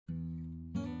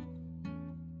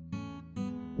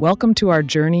Welcome to our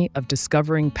journey of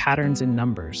discovering patterns in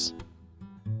numbers.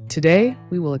 Today,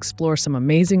 we will explore some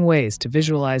amazing ways to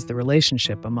visualize the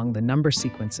relationship among the number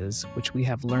sequences which we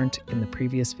have learnt in the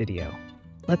previous video.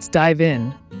 Let's dive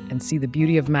in and see the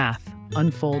beauty of math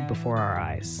unfold before our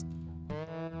eyes.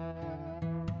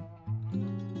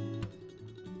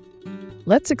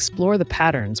 Let's explore the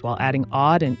patterns while adding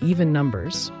odd and even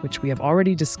numbers, which we have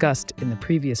already discussed in the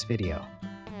previous video.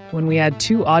 When we add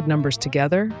two odd numbers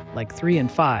together, like 3 and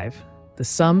 5, the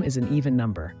sum is an even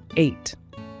number, 8.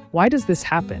 Why does this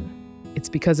happen? It's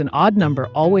because an odd number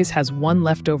always has one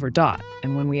leftover dot,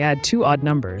 and when we add two odd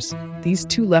numbers, these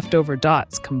two leftover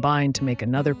dots combine to make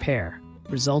another pair,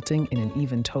 resulting in an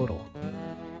even total.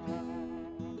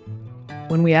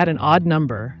 When we add an odd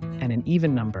number and an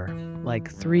even number, like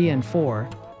 3 and 4,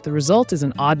 the result is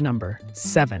an odd number,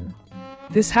 7.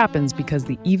 This happens because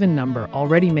the even number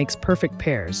already makes perfect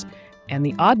pairs, and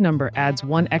the odd number adds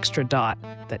one extra dot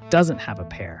that doesn't have a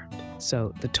pair,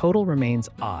 so the total remains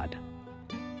odd.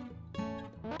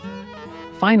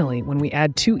 Finally, when we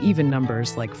add two even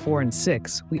numbers like 4 and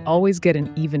 6, we always get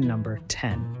an even number,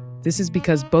 10. This is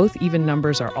because both even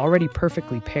numbers are already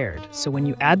perfectly paired, so when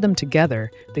you add them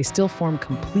together, they still form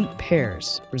complete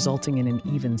pairs, resulting in an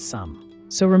even sum.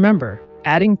 So remember,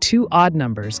 adding two odd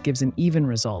numbers gives an even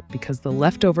result because the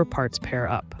leftover parts pair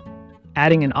up.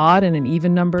 Adding an odd and an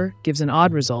even number gives an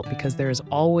odd result because there is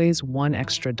always one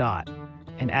extra dot.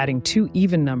 And adding two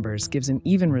even numbers gives an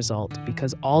even result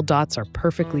because all dots are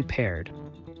perfectly paired.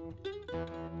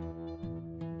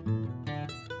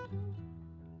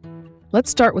 Let's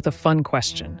start with a fun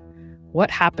question. What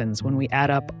happens when we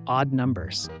add up odd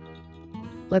numbers?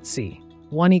 Let's see.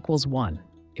 1 equals 1.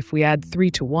 If we add 3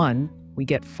 to 1, we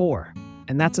get 4.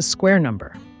 And that's a square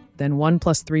number. Then 1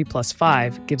 plus 3 plus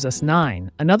 5 gives us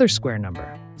 9, another square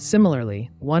number. Similarly,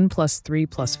 1 plus 3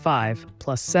 plus 5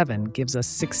 plus 7 gives us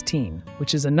 16,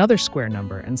 which is another square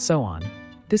number, and so on.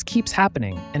 This keeps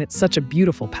happening, and it's such a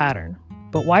beautiful pattern.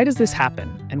 But why does this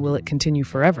happen, and will it continue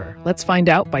forever? Let's find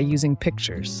out by using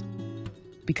pictures.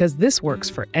 Because this works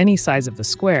for any size of the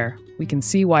square, we can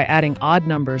see why adding odd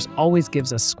numbers always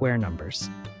gives us square numbers.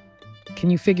 Can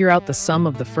you figure out the sum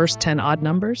of the first 10 odd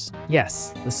numbers?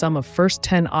 Yes, the sum of first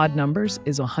 10 odd numbers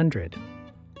is 100.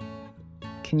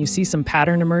 Can you see some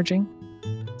pattern emerging?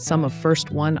 Sum of first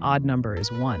 1 odd number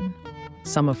is 1.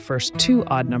 Sum of first 2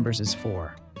 odd numbers is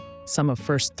 4. Sum of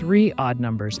first 3 odd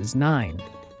numbers is 9.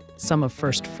 Sum of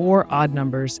first 4 odd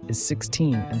numbers is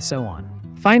 16, and so on.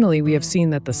 Finally, we have seen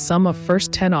that the sum of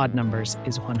first 10 odd numbers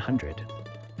is 100.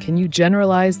 Can you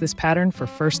generalize this pattern for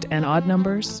first n odd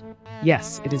numbers?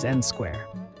 Yes, it is n square.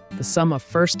 The sum of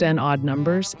first n odd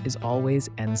numbers is always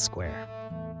n square.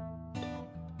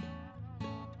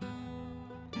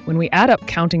 When we add up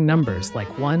counting numbers like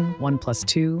 1, 1 plus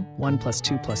 2, 1 plus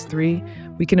 2 plus 3,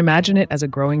 we can imagine it as a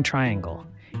growing triangle.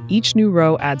 Each new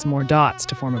row adds more dots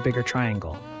to form a bigger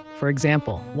triangle. For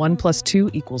example, 1 plus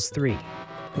 2 equals 3.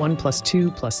 1 plus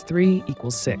 2 plus 3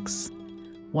 equals 6.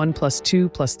 1 plus 2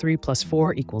 plus 3 plus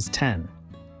 4 equals 10.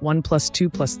 1 plus 2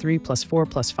 plus 3 plus 4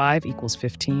 plus 5 equals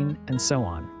 15, and so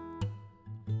on.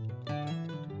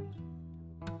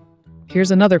 Here's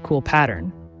another cool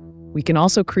pattern. We can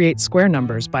also create square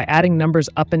numbers by adding numbers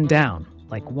up and down,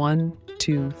 like 1,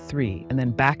 2, 3, and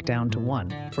then back down to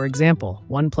 1. For example,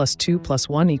 1 plus 2 plus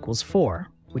 1 equals 4,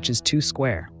 which is 2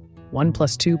 square. 1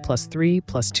 plus 2 plus 3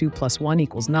 plus 2 plus 1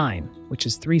 equals 9, which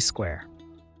is 3 square.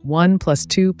 1 plus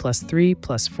 2 plus 3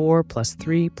 plus 4 plus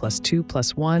 3 plus 2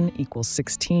 plus 1 equals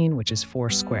 16, which is 4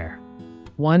 square.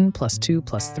 1 plus 2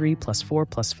 plus 3 plus 4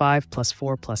 plus 5 plus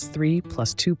 4 plus 3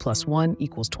 plus 2 plus 1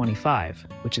 equals 25,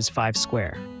 which is 5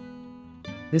 square.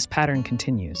 This pattern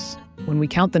continues. When we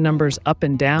count the numbers up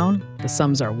and down, the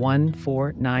sums are 1,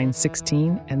 4, 9,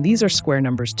 16, and these are square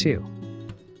numbers too.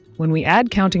 When we add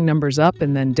counting numbers up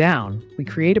and then down, we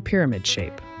create a pyramid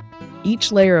shape.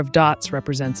 Each layer of dots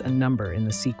represents a number in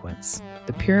the sequence.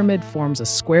 The pyramid forms a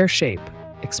square shape,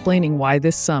 explaining why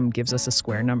this sum gives us a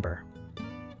square number.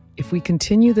 If we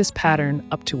continue this pattern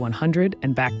up to 100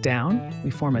 and back down,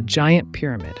 we form a giant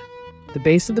pyramid. The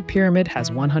base of the pyramid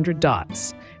has 100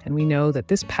 dots, and we know that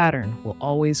this pattern will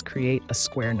always create a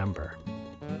square number.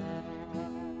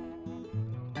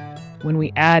 When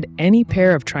we add any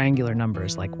pair of triangular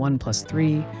numbers like 1 plus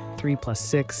 3, 3 plus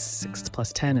 6, 6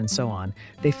 plus 10, and so on,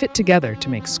 they fit together to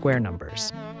make square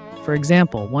numbers. For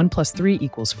example, 1 plus 3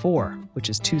 equals 4, which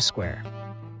is 2 square.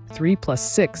 3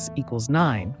 plus 6 equals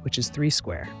 9, which is 3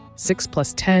 square. 6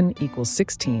 plus 10 equals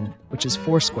 16, which is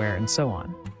 4 square, and so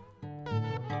on.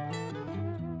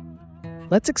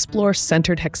 Let's explore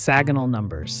centered hexagonal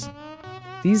numbers.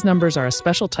 These numbers are a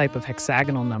special type of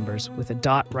hexagonal numbers with a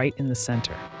dot right in the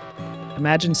center.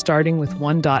 Imagine starting with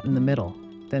one dot in the middle,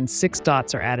 then 6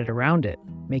 dots are added around it,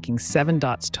 making 7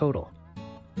 dots total.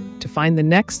 To find the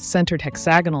next centered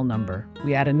hexagonal number,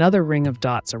 we add another ring of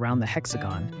dots around the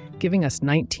hexagon, giving us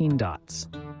 19 dots.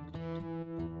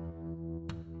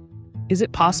 Is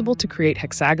it possible to create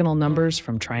hexagonal numbers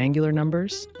from triangular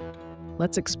numbers?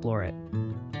 Let's explore it.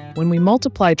 When we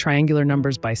multiply triangular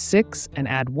numbers by 6 and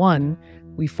add 1,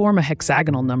 we form a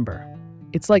hexagonal number.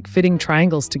 It's like fitting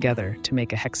triangles together to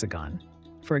make a hexagon.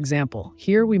 For example,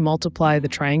 here we multiply the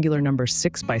triangular number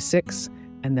 6 by 6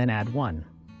 and then add 1.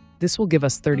 This will give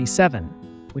us 37,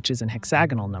 which is an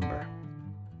hexagonal number.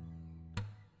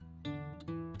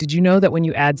 Did you know that when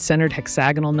you add centered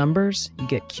hexagonal numbers, you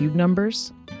get cube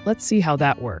numbers? Let's see how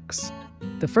that works.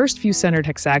 The first few centered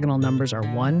hexagonal numbers are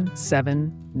 1,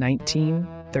 7, 19,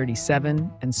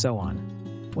 37, and so on.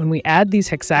 When we add these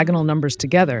hexagonal numbers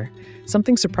together,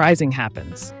 something surprising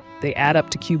happens. They add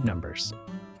up to cube numbers.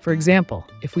 For example,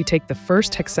 if we take the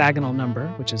first hexagonal number,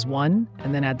 which is 1,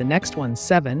 and then add the next one,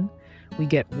 7, we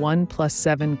get 1 plus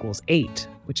 7 equals 8,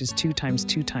 which is 2 times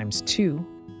 2 times 2,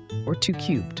 or 2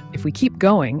 cubed. If we keep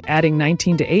going, adding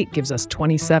 19 to 8 gives us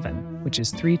 27, which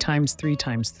is 3 times 3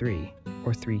 times 3,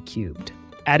 or 3 cubed.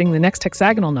 Adding the next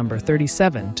hexagonal number,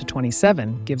 37, to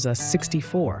 27 gives us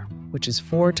 64, which is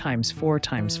 4 times 4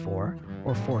 times 4,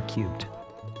 or 4 cubed.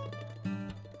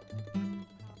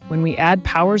 When we add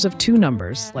powers of two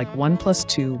numbers, like 1 plus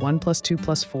 2, 1 plus 2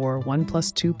 plus 4, 1 plus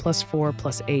 2 plus 4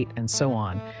 plus 8, and so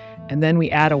on, and then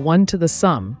we add a 1 to the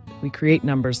sum, we create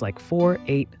numbers like 4,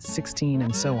 8, 16,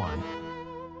 and so on.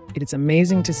 It is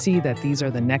amazing to see that these are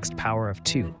the next power of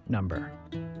 2 number.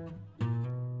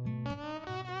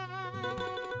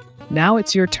 Now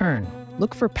it's your turn.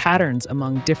 Look for patterns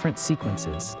among different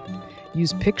sequences.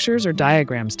 Use pictures or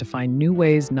diagrams to find new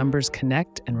ways numbers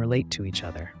connect and relate to each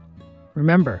other.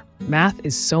 Remember, math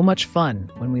is so much fun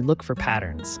when we look for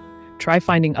patterns. Try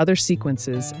finding other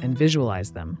sequences and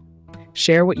visualize them.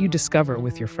 Share what you discover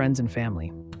with your friends and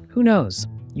family. Who knows,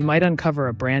 you might uncover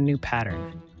a brand new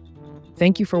pattern.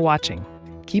 Thank you for watching.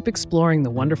 Keep exploring the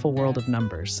wonderful world of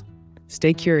numbers.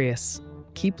 Stay curious,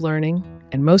 keep learning,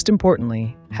 and most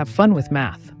importantly, have fun with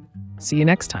math. See you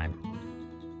next time.